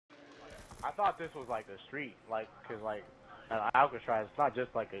I thought this was like a street, like, cause like Alcatraz, it's not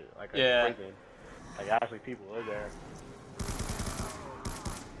just like a Yeah. prison. Like actually people live there.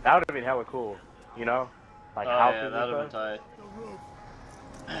 That would have been hella cool, you know, like Oh yeah, houses and that would have stuff.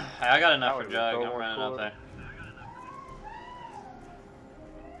 been tight. I got enough That for would have been Jug. so I'm much running up cooler. there.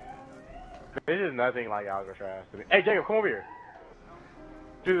 This is nothing like Alcatraz to me. Hey Jacob, come over here.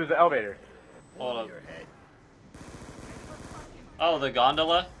 Dude, there's the elevator. Hold up. Oh, the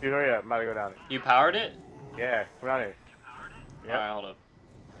gondola? Dude, hurry up. I'm about to go down it. You powered it? Yeah, come down here. Yep. Alright, hold up.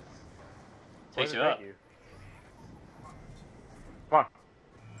 Where Takes does you it up. take you? Come on.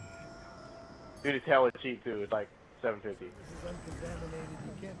 Dude, it's hella cheap too. It's like $7.50. This is uncontaminated.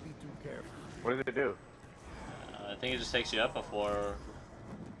 You can't be too careful. What does it do? I think it just takes you up before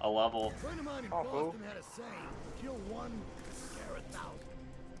a level. A friend of mine in Oh, Boston cool. had a saying: kill one, scare 1,000.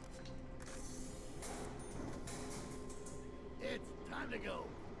 It's time to go.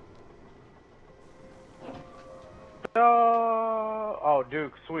 Oh,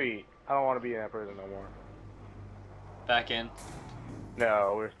 Duke, sweet. I don't want to be in that prison no more. Back in.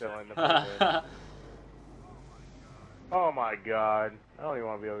 No, we're still in the prison. Oh my god. I don't even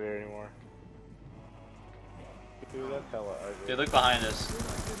want to be over here anymore. Dude, that's hella ugly. Dude, look behind us. You're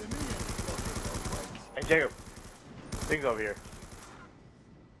not giving me any fucking rights. Hey, Jacob. Things over here.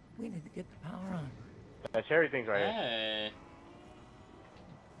 We need to get the power on. That cherry thing's right here. Hey.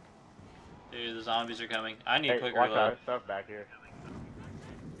 Dude, the zombies are coming. I need Hey, quick watch out. reload. There's stuff back here.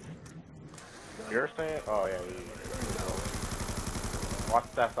 You're saying? Oh, yeah. Watch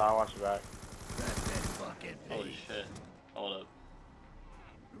that side. Watch your back. That's that fucking Holy pig. shit. Hold up.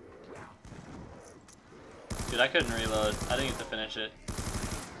 Dude, I couldn't reload. I didn't get to finish it.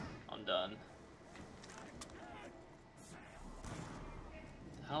 I'm done.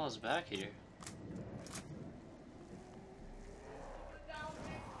 What the hell is back here?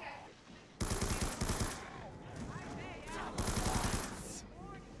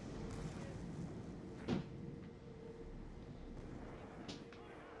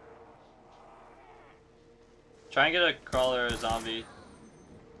 Try and get a crawler or a zombie.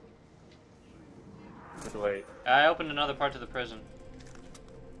 It's late. I opened another part to the prison.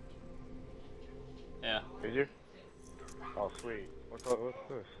 Yeah. Did you? Oh, sweet. What's this?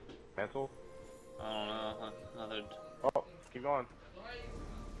 Pencil? I don't know. Another. Oh, keep going.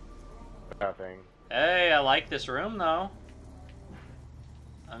 Nothing. Hey, I like this room though.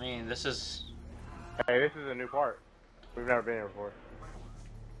 I mean, this is. Hey, this is a new part. We've never been here before.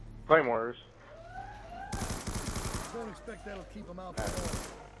 Claymores. Don't expect that'll keep them out for long.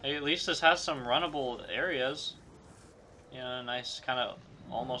 Hey, at least this has some runnable areas. You know, a nice kind of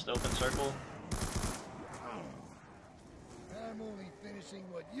almost open circle. I'm only finishing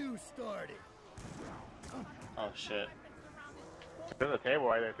what you started. Oh shit. There's a table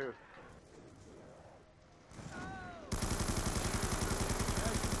right there too.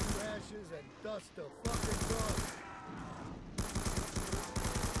 Ashes to ashes and dust to fucking dust.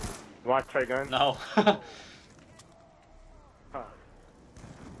 You want to trade guns? No. Huh.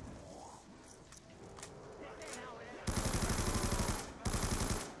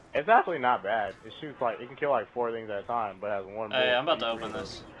 It's actually not bad. It shoots like, it can kill like 4 things at a time, but has one bullet. Hey, I'm about to each open reload.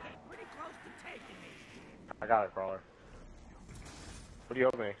 this. I got it, crawler. What are you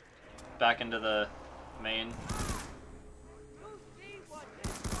opening? Back into the main.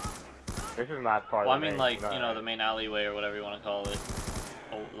 This is not part Well, I of the mean, main, like, no. you know, the main alleyway or whatever you want to call it.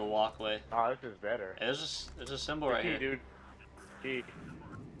 The walkway. Oh, this is better. There's a symbol right Key, here. dude. Key.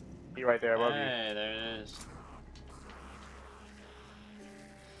 Key right there above you. Hey, there it is.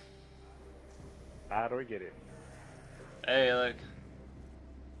 How do we get it? Hey, look.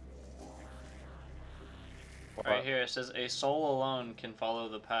 What? Right here, it says, a soul alone can follow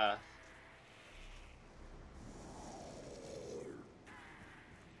the path.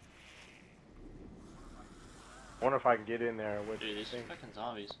 I wonder if I can get in there with Dude, this these thing. fucking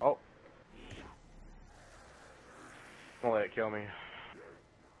zombies. Oh. I'm gonna let it kill me.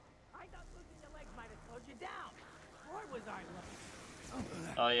 I thought losing your legs might have slowed you down. Or was I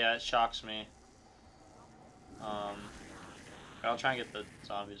lucky? Oh yeah, it shocks me. I'll try and get the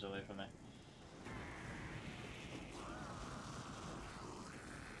zombies away from me.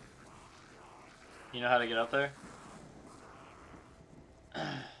 You know how to get up there?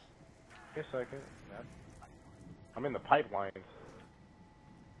 Give a second. I'm in the pipelines.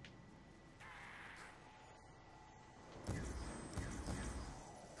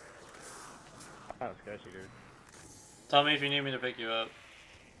 Kind of sketchy, dude. Tell me if you need me to pick you up.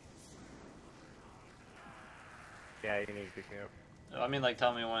 Yeah, you need to pick me up. I mean, like,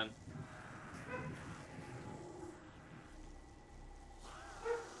 tell me when.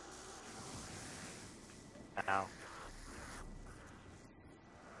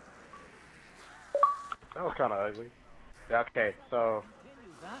 That was kind of ugly. Yeah, okay, so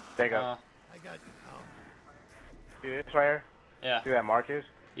take a I got you. see this right here. Yeah, See that Marcus?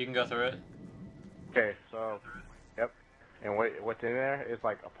 you can go through it. Okay, so yep. And what's in there is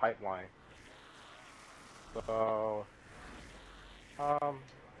like a pipeline. So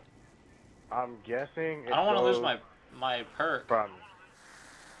I'm guessing it I don't want to lose goes my perk. from.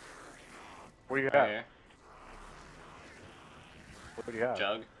 What do you Right have? here. What do you have?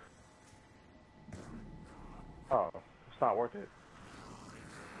 Jug. Oh, it's not worth it.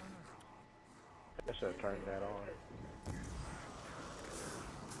 I should have turned that on.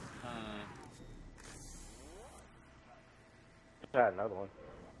 Just had another one.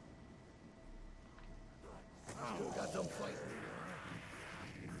 Still got some fight.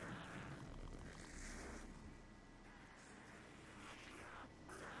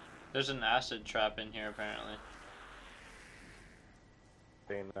 There's an acid trap in here apparently.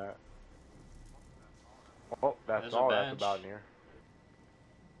 Seeing that. Oh, that's There's a all that's bench. about in here.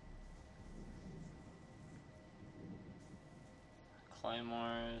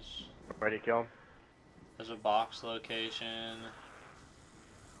 Claymores. Ready to kill him? There's a box location.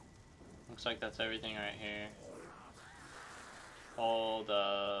 Looks like that's everything right here. Hold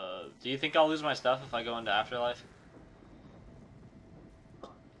do you think I'll lose my stuff if I go into Afterlife?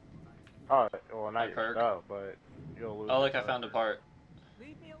 Oh, well, not My your perk. stuff, but you'll lose. Oh, look, I your found a perk. part.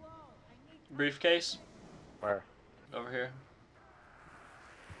 Leave me alone. I need Briefcase? Where? Over here.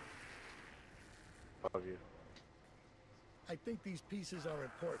 Above you. I think these pieces are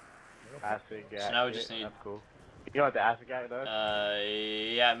important. Acid gas. So now we just need- That's cool. You know what the acid gas does?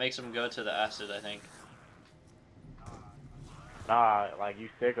 Yeah, it makes them go to the acid, I think. Nah, like you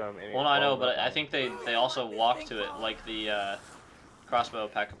stick them. And Well, it no, I know, blows but up I on think they also walk to it, like the crossbow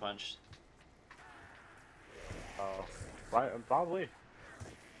pack-a-punch. you. Right, probably.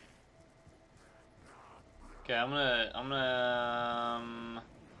 Okay, I'm gonna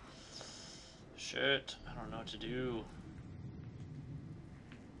shit, I don't know what to do.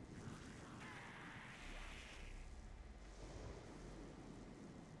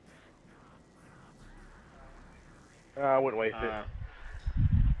 I wouldn't waste it. finally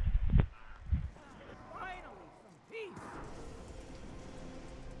some peace.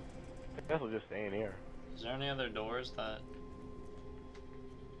 I guess we'll just stay in here. Is there any other doors that...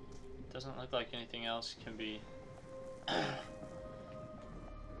 Doesn't look like anything else can be... That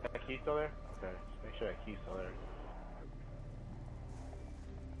key still there? Okay, just make sure that key's still there.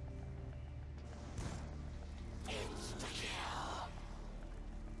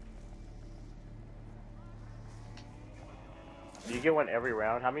 Do you get one every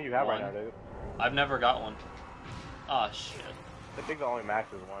round? How many you have right now, One. dude? I've never got one. Oh shit. I think the only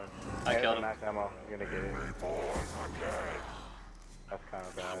max is one. I Yeah, killed the him. max ammo. You're gonna get it. That's kind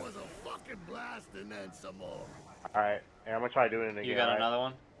of That bad. was a fucking blast and then some more. Alright, and I'm gonna try doing it again. You got right? another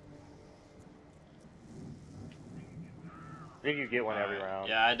one? I think you get one every Alright. round.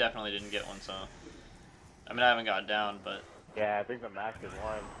 Yeah, I definitely didn't get one, so... I mean, I haven't got down, but... Yeah, I think the max is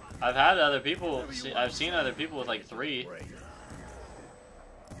one. I've had other people... I've seen other people with like 3.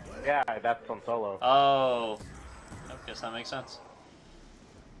 Yeah, that's on solo. Oh... I guess that makes sense.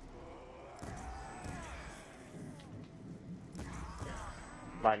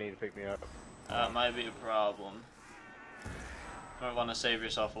 Might need to pick me up. That might be a problem. You might want to save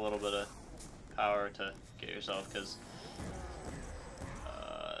yourself a little bit of power to get yourself, because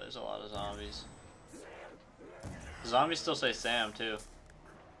there's a lot of zombies. Zombies still say Sam, too.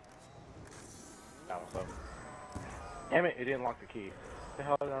 That was up. Damn it, it didn't lock the key. What the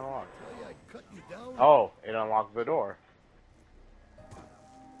hell did it unlock? Hey, I cut you down. Oh, it unlocked the door.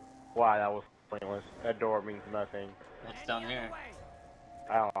 Wow, that was pointless. That door means nothing. What's down here?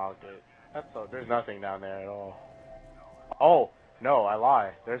 I unlocked it. That's so. There's nothing down there at all. Oh no, I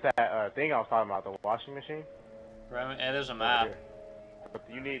lie. There's that thing I was talking about, the washing machine. Right, and there's a Over map. here. But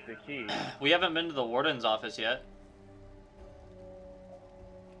you need the key. We haven't been to the warden's office yet.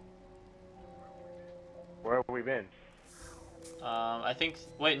 Where have we been? I think...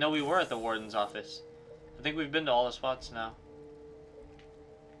 Wait, no, we were at the warden's office. I think we've been to all the spots now.